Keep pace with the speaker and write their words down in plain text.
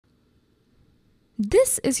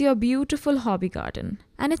This is your beautiful hobby garden,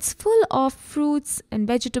 and it's full of fruits and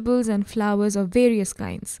vegetables and flowers of various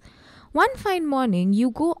kinds. One fine morning,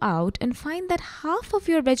 you go out and find that half of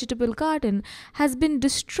your vegetable garden has been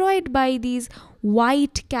destroyed by these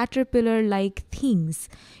white caterpillar like things.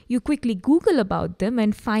 You quickly Google about them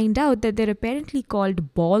and find out that they're apparently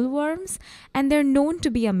called bollworms and they're known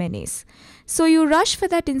to be a menace. So you rush for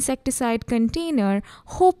that insecticide container,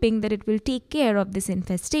 hoping that it will take care of this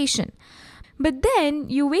infestation. But then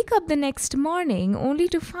you wake up the next morning only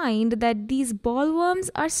to find that these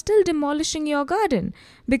bollworms are still demolishing your garden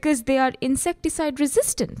because they are insecticide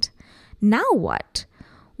resistant. Now what?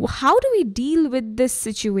 How do we deal with this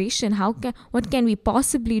situation? What can we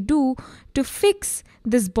possibly do to fix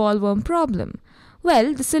this bollworm problem?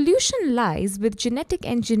 Well, the solution lies with genetic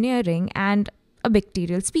engineering and a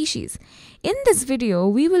bacterial species. In this video,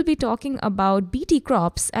 we will be talking about BT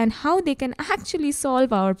crops and how they can actually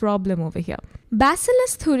solve our problem over here.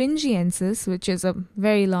 Bacillus thuringiensis, which is a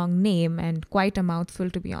very long name and quite a mouthful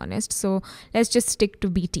to be honest, so let's just stick to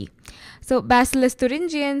BT. So Bacillus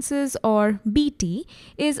thuringiensis or BT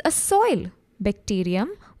is a soil bacterium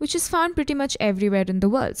which is found pretty much everywhere in the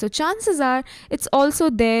world. So chances are it's also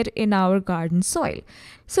there in our garden soil.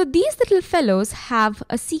 So these little fellows have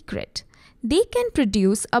a secret. They can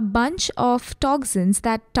produce a bunch of toxins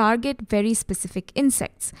that target very specific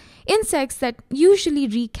insects. Insects that usually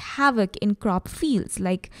wreak havoc in crop fields,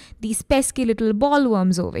 like these pesky little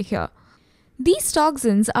bollworms over here. These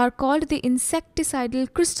toxins are called the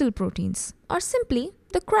insecticidal crystal proteins, or simply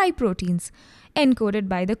the cry proteins, encoded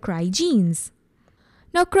by the cry genes.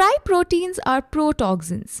 Now, cry proteins are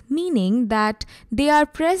protoxins, meaning that they are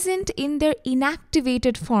present in their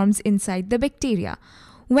inactivated forms inside the bacteria.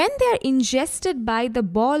 When they are ingested by the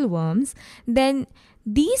bollworms, then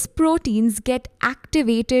these proteins get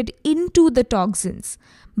activated into the toxins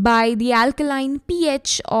by the alkaline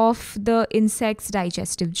pH of the insect's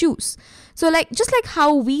digestive juice. So just like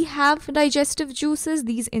how we have digestive juices,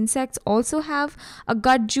 these insects also have a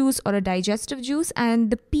gut juice or a digestive juice,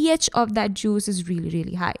 and the pH of that juice is really,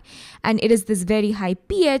 really high. And it is this very high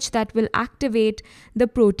pH that will activate the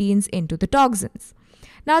proteins into the toxins.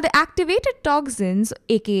 Now, the activated toxins,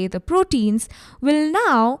 aka the proteins, will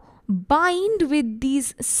now bind with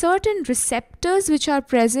these certain receptors which are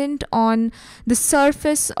present on the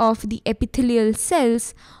surface of the epithelial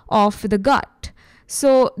cells of the gut.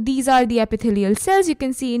 So these are the epithelial cells you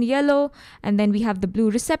can see in yellow, and then we have the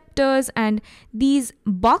blue receptors, and these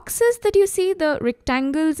boxes that you see, the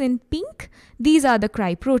rectangles in pink, these are the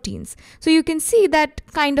cry proteins. So you can see that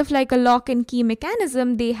kind of like a lock and key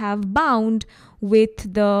mechanism, they have bound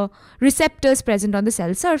with the receptors present on the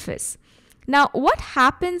cell surface. Now, what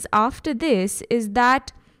happens after this is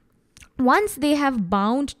that once they have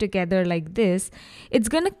bound together like this, it's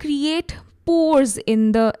going to create pores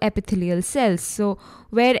in the epithelial cells. So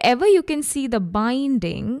wherever you can see the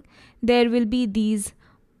binding, there will be these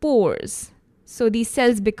pores. So these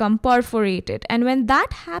cells become perforated. And when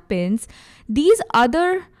that happens, these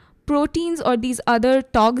other proteins or these other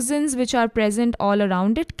toxins which are present all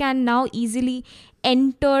around it can now easily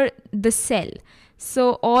enter the cell.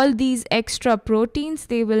 So all these extra proteins,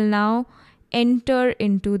 they will now enter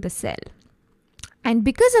into the cell. And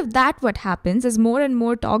because of that, what happens is more and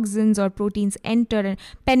more toxins or proteins enter and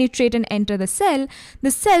penetrate and enter the cell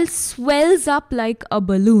swells up like a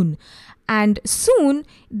balloon. And soon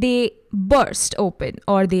they burst open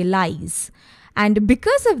or they lyse. And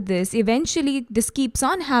because of this, eventually this keeps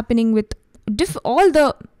on happening with all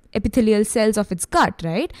the epithelial cells of its gut,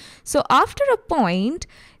 right? So after a point,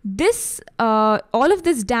 all of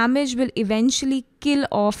this damage will eventually kill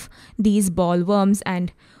off these bollworms,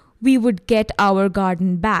 and we would get our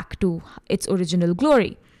garden back to its original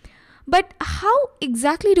glory. But how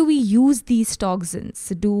exactly do we use these toxins?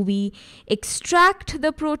 Do we extract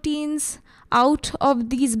the proteins out of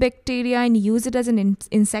these bacteria and use it as an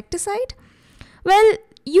insecticide? Well,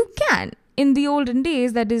 you can. In the olden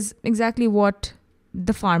days, that is exactly what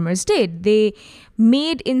the farmers did. They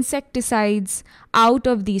made insecticides out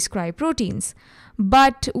of these cry proteins.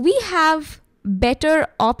 But we have better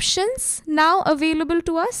options now available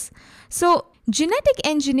to us. So genetic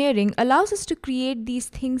engineering allows us to create these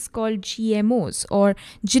things called GMOs, or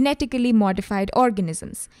genetically modified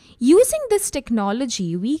organisms. Using this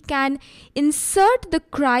technology, we can insert the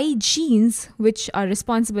cry genes, which are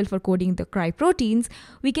responsible for coding the cry proteins.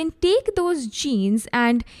 We can take those genes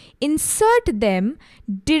and insert them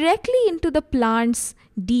directly into the plant's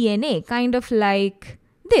DNA, kind of like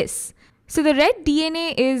this. So the red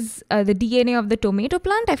DNA is the DNA of the tomato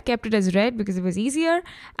plant. I've kept it as red because it was easier.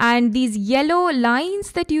 And these yellow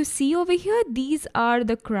lines that you see over here, these are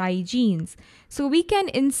the cry genes. So we can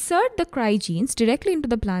insert the cry genes directly into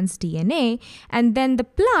the plant's DNA, and then the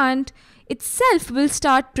plant itself will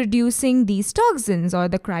start producing these toxins or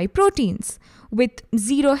the cry proteins with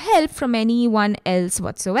zero help from anyone else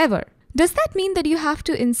whatsoever. Does that mean that you have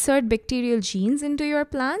to insert bacterial genes into your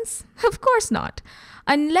plants? Of course not.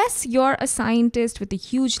 Unless you're a scientist with a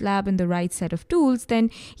huge lab and the right set of tools, then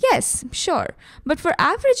yes, sure. But for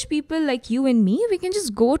average people like you and me, we can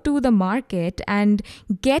just go to the market and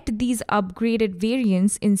get these upgraded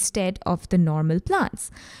variants instead of the normal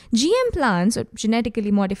plants. GM plants, or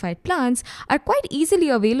genetically modified plants, are quite easily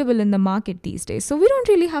available in the market these days, so we don't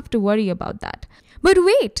really have to worry about that. But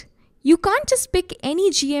wait! You can't just pick any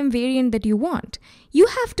GM variant that you want. You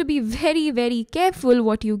have to be very, very careful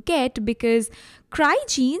what you get, because cry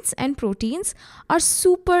genes and proteins are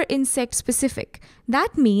super insect specific.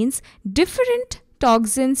 That means different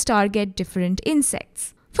toxins target different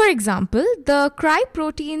insects. For example, the cry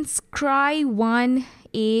proteins cry1AC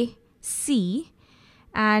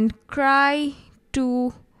and cry2AB.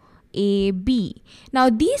 Now,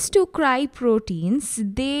 these two cry proteins,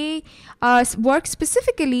 they work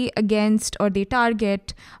specifically against, or they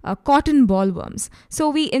target cotton bollworms. So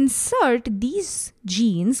we insert these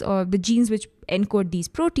genes, or the genes which encode these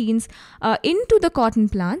proteins, into the cotton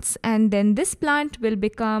plants, and then this plant will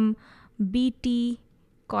become BT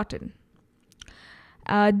cotton.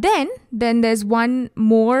 Then there's one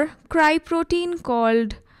more cry protein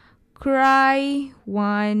called cry1AB.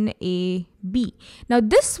 Now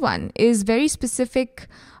this one is very specific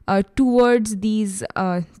towards these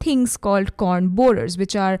things called corn borers,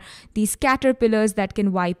 which are these caterpillars that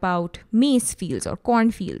can wipe out maize fields or corn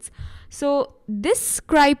fields. So this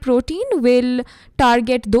cry protein will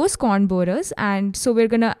target those corn borers, and so we're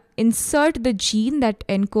going to insert the gene that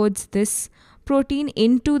encodes this protein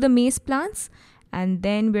into the maize plants, and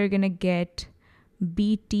then we're going to get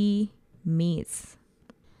BT maize.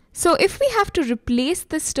 So if we have to replace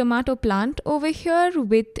this tomato plant over here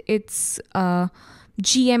with its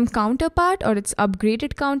GM counterpart or its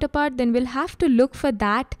upgraded counterpart, then we'll have to look for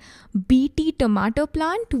that BT tomato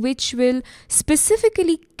plant, which will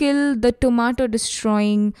specifically kill the tomato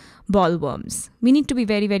destroying bollworms. We need to be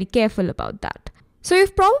very, very careful about that. So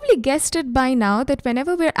you've probably guessed it by now that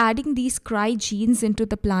whenever we're adding these cry genes into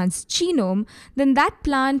the plant's genome, then that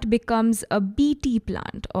plant becomes a BT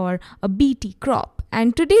plant or a BT crop.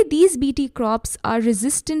 And today these BT crops are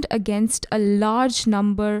resistant against a large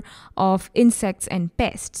number of insects and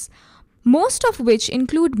pests, most of which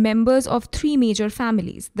include members of three major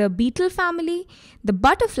families: the beetle family, the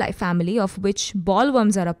butterfly family, of which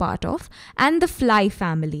bollworms are a part of, and the fly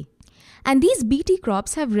family. And these BT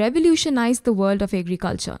crops have revolutionized the world of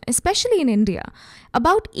agriculture, especially in India.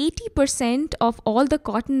 About 80% of all the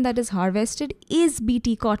cotton that is harvested is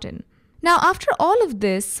BT cotton. Now, after all of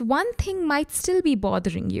this, one thing might still be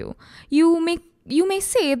bothering you. You may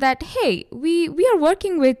say that, hey, we are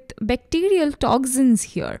working with bacterial toxins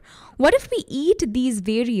here. What if we eat these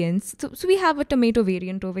variants? So we have a tomato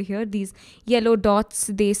variant over here. These yellow dots,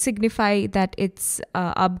 they signify that it's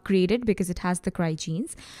upgraded because it has the cry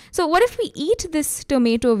genes. So what if we eat this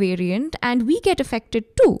tomato variant and we get affected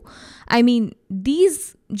too? I mean,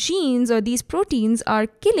 these genes or these proteins are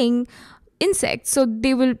killing insects, so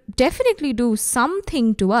they will definitely do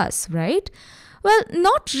something to us, right? Well,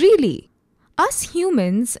 not really. Us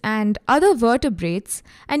humans and other vertebrates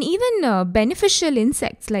and even beneficial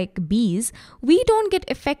insects like bees, we don't get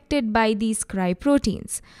affected by these cry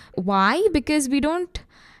proteins. Why? Because we don't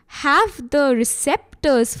have the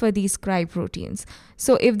receptors for these cry proteins.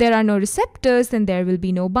 So if there are no receptors, then there will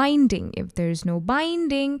be no binding. If there is no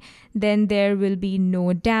binding, then there will be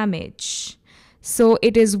no damage. So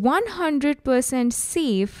it is 100%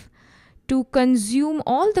 safe to consume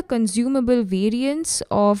all the consumable variants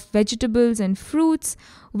of vegetables and fruits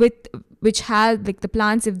which have, like the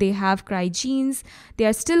plants, if they have cry genes, they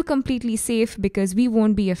are still completely safe because we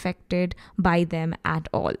won't be affected by them at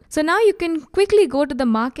all. So now you can quickly go to the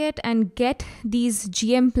market and get these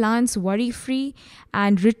GM plants worry-free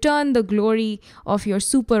and return the glory of your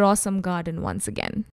super awesome garden once again.